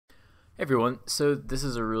Hey everyone, so this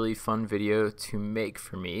is a really fun video to make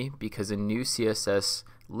for me because a new CSS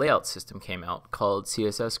layout system came out called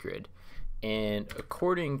CSS Grid. And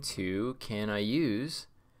according to Can I Use,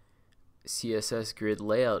 CSS Grid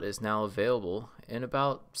layout is now available in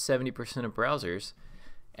about 70% of browsers.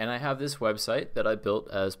 And I have this website that I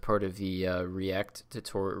built as part of the React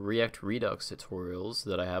Redux tutorials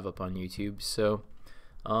that I have up on YouTube. So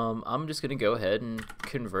I'm just going to go ahead and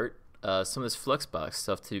convert some of this FlexBox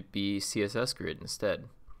stuff to be CSS Grid instead.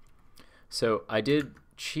 So I did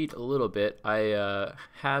cheat a little bit. I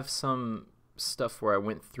have some stuff where I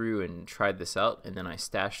went through and tried this out and then I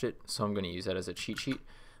stashed it, so I'm going to use that as a cheat sheet.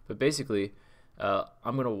 But basically,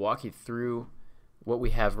 I'm going to walk you through what we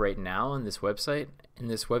have right now on this website. And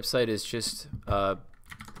this website is just,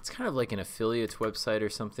 it's kind of like an affiliates website or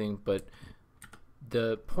something, but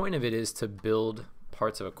the point of it is to build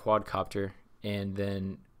parts of a quadcopter and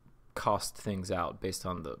then cost things out based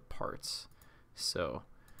on the parts. So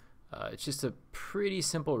it's just a pretty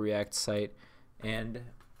simple React site, and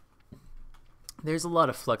there's a lot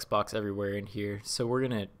of FlexBox everywhere in here, so we're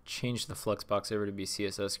gonna change the FlexBox over to be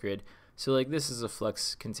CSS Grid. So like this is a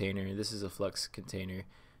Flex container, this is a Flex container,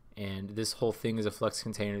 and this whole thing is a Flex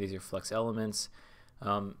container. These are Flex elements.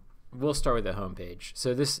 We'll start with the home page.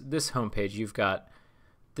 So this home page, you've got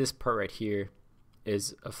this part right here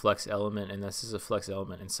is a Flex element, and this is a Flex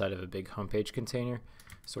element inside of a big homepage container.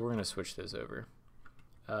 So we're going to switch those over.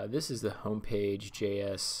 This is the homepage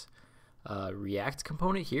JS React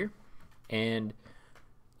component here, and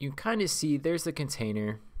you can kind of see there's the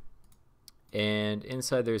container, and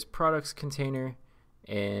inside there's products container,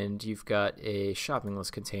 and you've got a shopping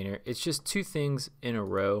list container. It's just two things in a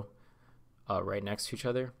row right next to each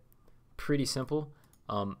other. Pretty simple,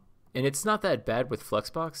 and it's not that bad with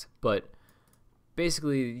FlexBox, but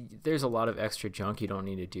basically there's a lot of extra junk you don't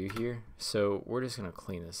need to do here, so we're just gonna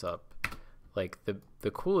clean this up. Like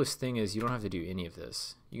the coolest thing is you don't have to do any of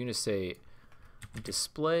this. You can just say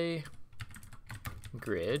display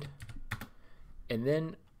grid, and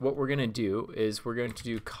then what we're gonna do is we're going to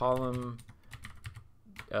do column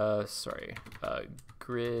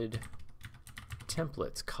grid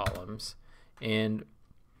templates columns, and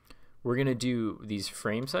we're going to do these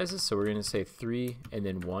frame sizes. So we're going to say 3 and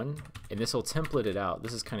then 1, and this will template it out.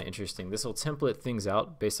 This is kind of interesting. This will template things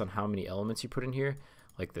out based on how many elements you put in here,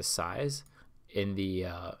 like the size in the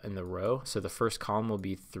row. So the first column will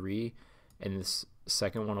be 3 and this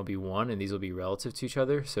second one will be 1, and these will be relative to each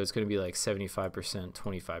other. So it's going to be like 75%,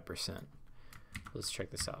 25%. Let's check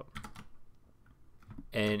this out.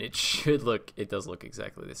 And it does look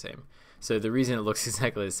exactly the same. So the reason it looks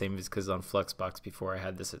exactly the same is because on FlexBox before I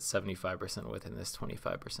had this at 75% width and this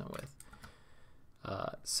 25% width.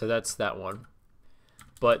 So that's that one.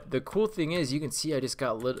 But the cool thing is you can see I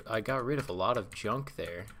got rid of a lot of junk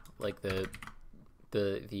there. Like the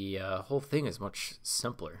whole thing is much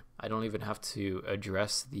simpler. I don't even have to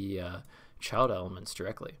address the child elements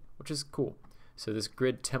directly, which is cool. So this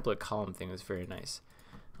grid template column thing is very nice.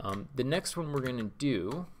 The next one we're going to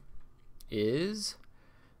do is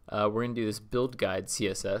we're going to do this build guide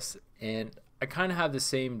CSS, and I kind of have the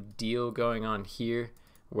same deal going on here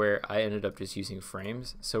where I ended up just using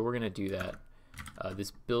frames. So we're going to do that, this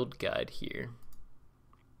build guide here.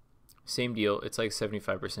 Same deal, it's like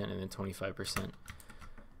 75% and then 25%.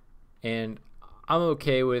 And I'm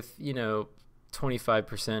okay with,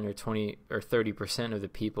 25% or 20 or 30% of the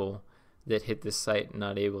people that hit this site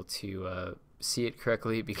not able to see it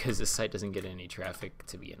correctly because the site doesn't get any traffic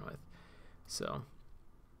to begin with. So,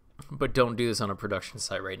 but don't do this on a production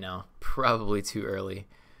site right now. Probably too early.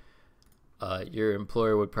 Your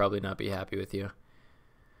employer would probably not be happy with you.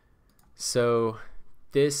 So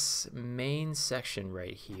this main section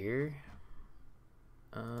right here,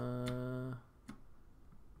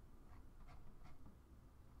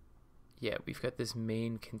 yeah, we've got this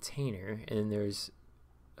main container, and then there's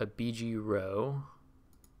a BG row,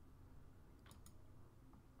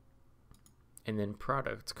 and then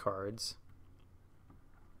product cards.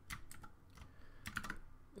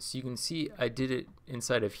 So you can see I did it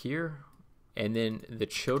inside of here, and then the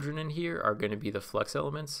children in here are going to be the Flex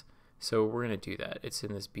elements. So we're going to do that. It's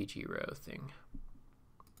in this BG row thing.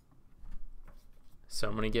 So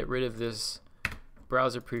I'm going to get rid of this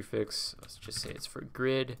browser prefix. Let's just say it's for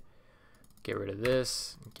grid. Get rid of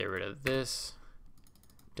this. Get rid of this.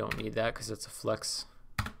 Don't need that because it's a Flex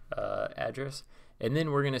address. And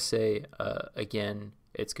then we're going to say, again,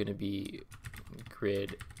 it's going to be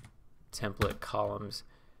grid template columns,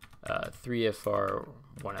 3FR,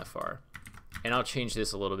 1FR. And I'll change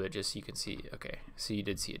this a little bit just so you can see. Okay, so you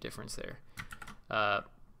did see a difference there. And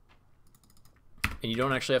you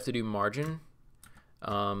don't actually have to do margin.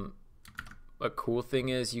 a cool thing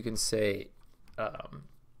is you can say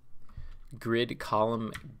grid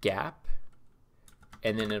column gap,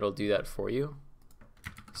 and then it'll do that for you.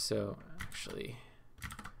 So actually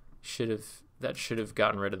that should have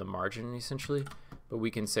gotten rid of the margin essentially, but we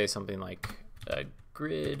can say something like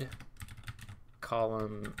grid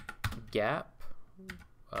column gap.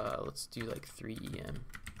 Let's do like 3em.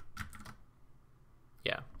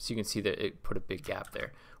 Yeah, so you can see that it put a big gap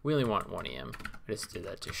there. We only want 1em. I just did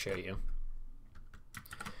that to show you.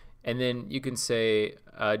 And then you can say,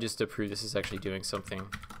 just to prove this is actually doing something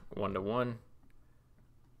 1-to-1.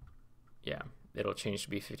 Yeah, it'll change to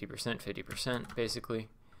be 50%, 50% basically.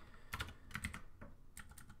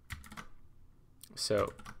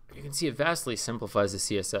 So you can see it vastly simplifies the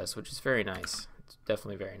CSS, which is very nice. It's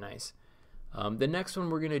definitely very nice. The next one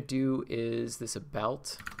we're going to do is this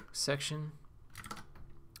about section.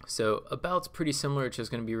 So about's pretty similar, it's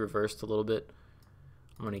just going to be reversed a little bit.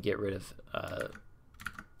 I'm going to get rid of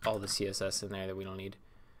all the CSS in there that we don't need.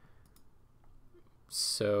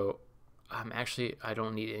 So I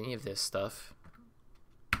don't need any of this stuff.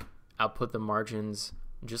 I'll put the margins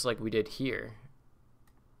just like we did here.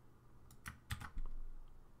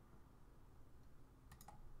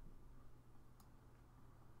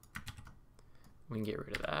 We can get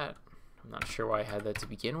rid of that. I'm not sure why I had that to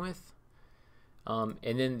begin with.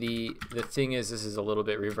 And then the thing is, this is a little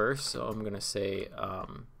bit reverse, so I'm going to say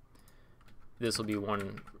this will be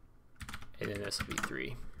 1, and then this will be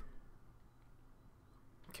 3.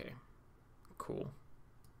 Okay, cool.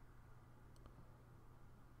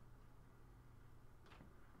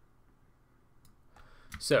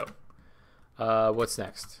 So, what's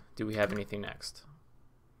next? Do we have anything next?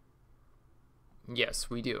 Yes,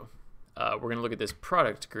 we do. We're going to look at this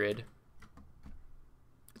product grid.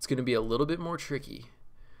 It's going to be a little bit more tricky.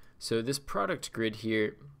 So this product grid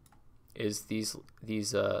here is these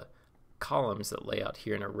columns that lay out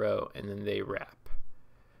here in a row, and then they wrap.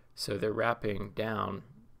 So they're wrapping down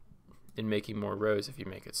and making more rows if you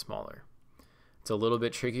make it smaller. It's a little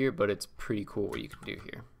bit trickier, but it's pretty cool what you can do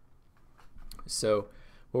here. So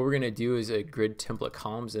what we're going to do is a grid template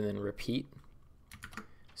columns and then repeat.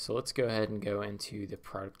 So let's go ahead and go into the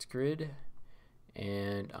product grid,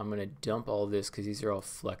 and I'm going to dump all this because these are all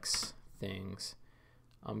flex things.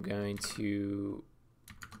 I'm going to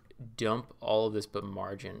dump all of this but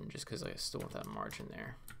margin, just because I still want that margin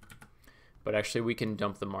there. But actually we can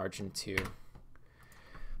dump the margin too.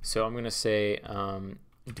 So I'm going to say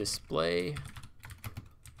display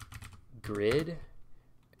grid,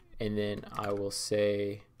 and then I will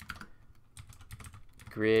say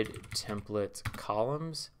grid template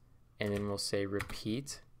columns, and then we'll say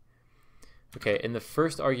repeat. Okay, and the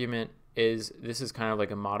first argument is, this is kind of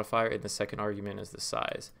like a modifier, and the second argument is the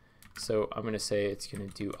size. So I'm going to say it's going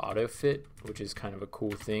to do auto fit, which is kind of a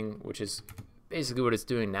cool thing, which is basically what it's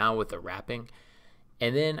doing now with the wrapping.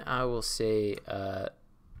 And then I will say,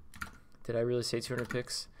 did I really say 200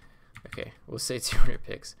 pixels? Okay, we'll say 200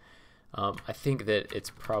 pixels. I think that it's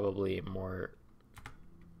probably more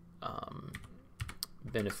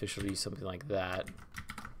beneficial to use something like that.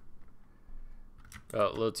 Oh, a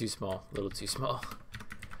little too small, a little too small.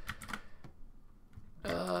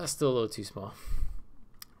 Still a little too small.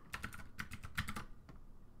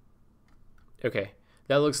 Okay,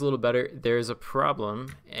 that looks a little better. There's a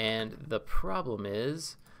problem, and the problem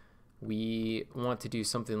is we want to do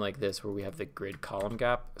something like this where we have the grid column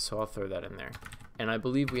gap, so I'll throw that in there. And I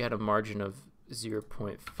believe we had a margin of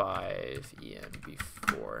 0.5 em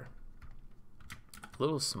before. A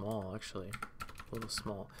little small, actually, a little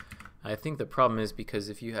small. I think the problem is because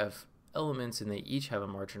if you have elements and they each have a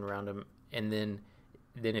margin around them, and then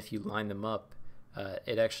if you line them up,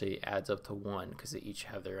 it actually adds up to 1 because they each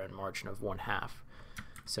have their own margin of 1/2.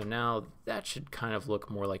 So now that should kind of look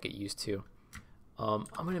more like it used to. I'm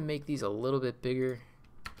going to make these a little bit bigger.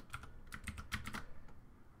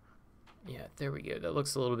 Yeah, there we go. That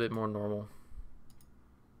looks a little bit more normal.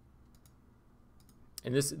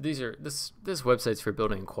 And this website's for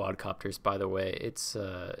building quadcopters, by the way. It's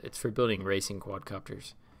for building racing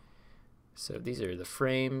quadcopters. So these are the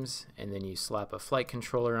frames, and then you slap a flight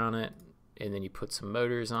controller on it, and then you put some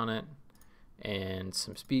motors on it, and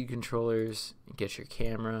some speed controllers, and get your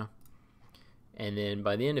camera, and then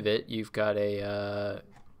by the end of it, you've got a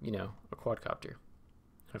a quadcopter.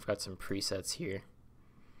 I've got some presets here,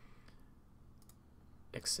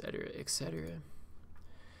 etc., etc.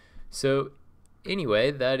 So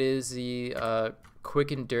anyway, that is the quick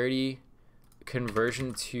and dirty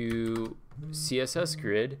conversion to CSS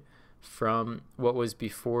Grid from what was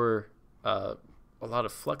before a lot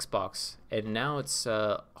of FlexBox, and now it's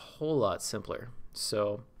a whole lot simpler.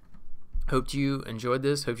 So Hope you enjoyed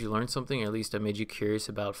this. Hope you learned something, or at least I made you curious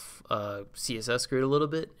about CSS Grid a little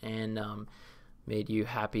bit, and made you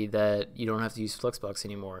happy that you don't have to use FlexBox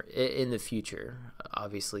anymore in the future.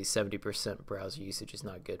 Obviously, 70% browser usage is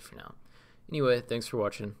not good for now. Anyway, thanks for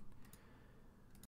watching.